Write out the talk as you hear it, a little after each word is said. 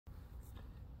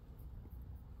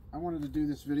I wanted to do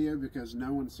this video because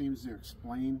no one seems to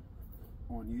explain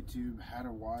on YouTube how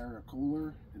to wire a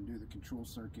Kohler and do the control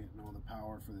circuit and all the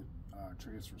power for the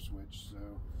transfer switch. So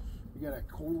we got a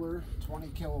Kohler 20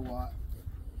 kilowatt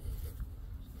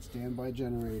standby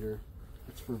generator.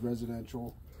 It's for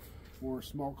residential or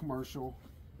small commercial.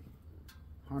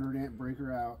 100 amp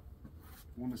breaker out.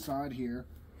 On the side here,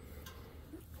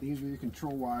 these are your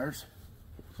control wires.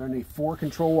 So I need 4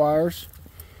 control wires.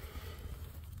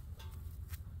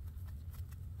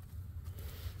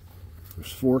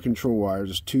 There's 4 control wires.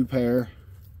 There's 2 pair,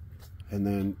 and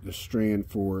then the strand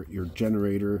for your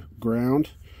generator ground.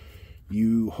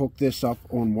 You hook this up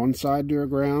on one side to your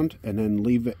ground and then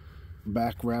leave it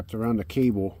back wrapped around a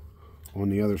cable on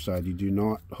the other side. You do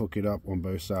not hook it up on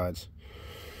both sides.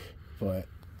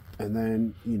 And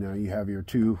then, you know, you have your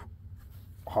 2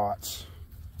 hots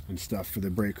and stuff for the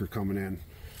breaker coming in.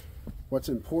 What's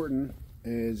important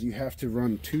is you have to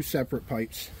run 2 separate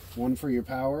pipes, one for your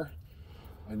power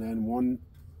and then one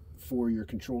for your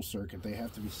control circuit. They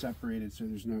have to be separated so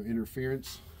there's no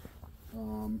interference.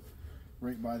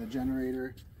 Right by the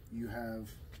generator, you have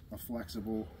a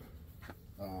flexible,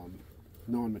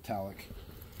 non-metallic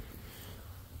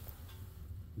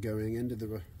going into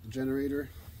the generator.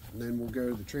 And then we'll go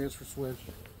to the transfer switch.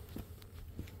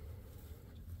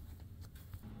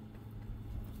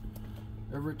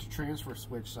 Over at the transfer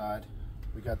switch side,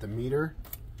 we got the meter,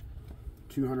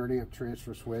 200 amp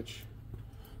transfer switch.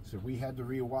 So we had to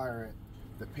rewire it.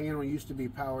 The panel used to be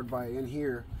powered by in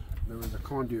here. There was a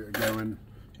conduit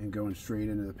going straight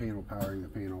into the panel, powering the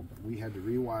panel. But we had to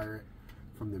rewire it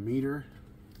from the meter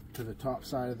to the top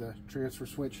side of the transfer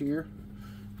switch here.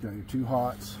 You got your 2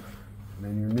 hots, and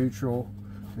then your neutral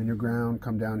and your ground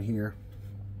come down here.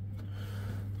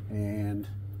 And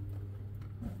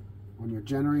on your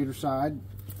generator side,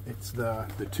 it's the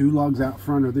 2 lugs out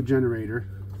front of the generator.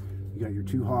 You got your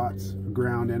 2 hots, a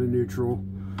ground and a neutral,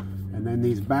 and then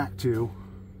these back 2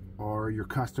 are your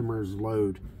customer's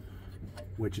load,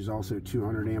 which is also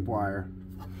 200 amp wire.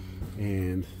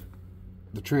 And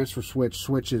the transfer switch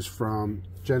switches from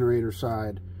generator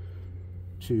side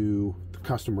to the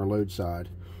customer load side.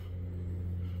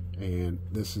 And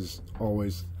this is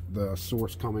always the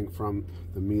source coming from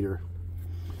the meter.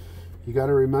 You got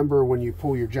to remember, when you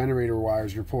pull your generator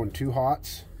wires, you're pulling 2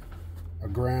 hots, a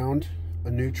ground, a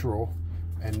neutral,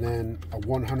 and then a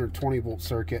 120 volt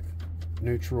circuit,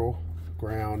 neutral,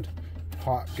 ground,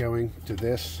 hot going to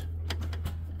this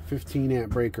 15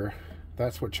 amp breaker.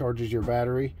 That's what charges your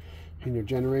battery in your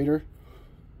generator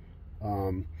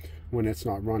when it's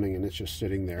not running and it's just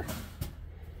sitting there.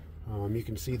 You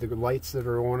can see the lights that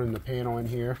are on in the panel in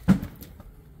here.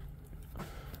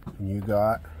 And you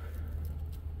got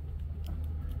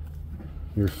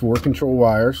your 4 control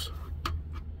wires.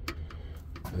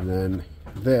 And then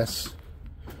this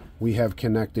we have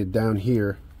connected down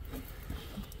here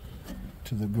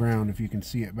to the ground, if you can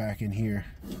see it back in here.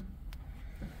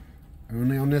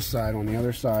 Only on this side. On the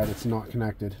other side it's not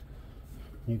connected.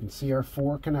 You can see our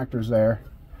 4 connectors there,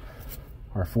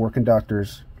 our 4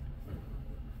 conductors.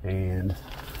 And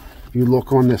if you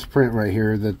look on this print right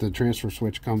here that the transfer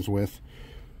switch comes with,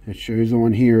 it shows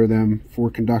on here them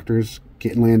 4 conductors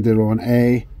getting landed on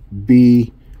A,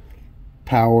 B,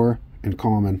 power, and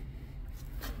common.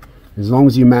 As long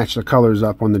as you match the colors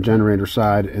up on the generator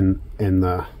side and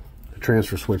the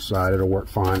transfer switch side, it'll work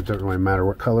fine. It doesn't really matter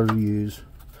what color you use.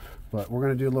 But we're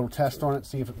going to do a little test on it,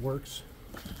 see if it works.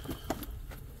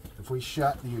 If we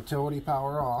shut the utility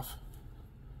power off,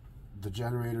 the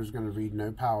generator is going to read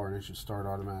no power and it should start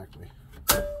automatically.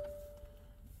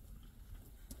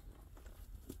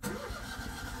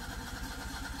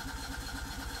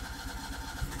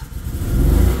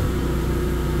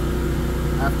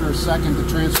 After a second, the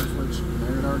transfer switch,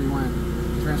 there it already went.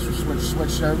 The transfer switch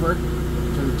switched over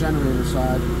to the generator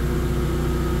side.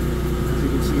 As you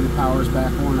can see, the power is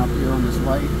back on up here on this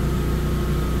light.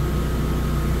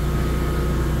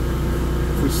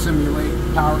 If we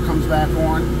simulate, power comes back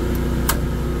on.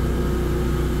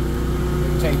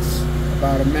 Takes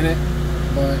about a minute,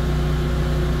 but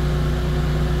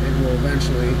it will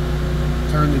eventually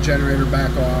turn the generator back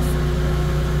off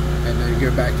and then go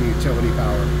back to utility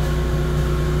power.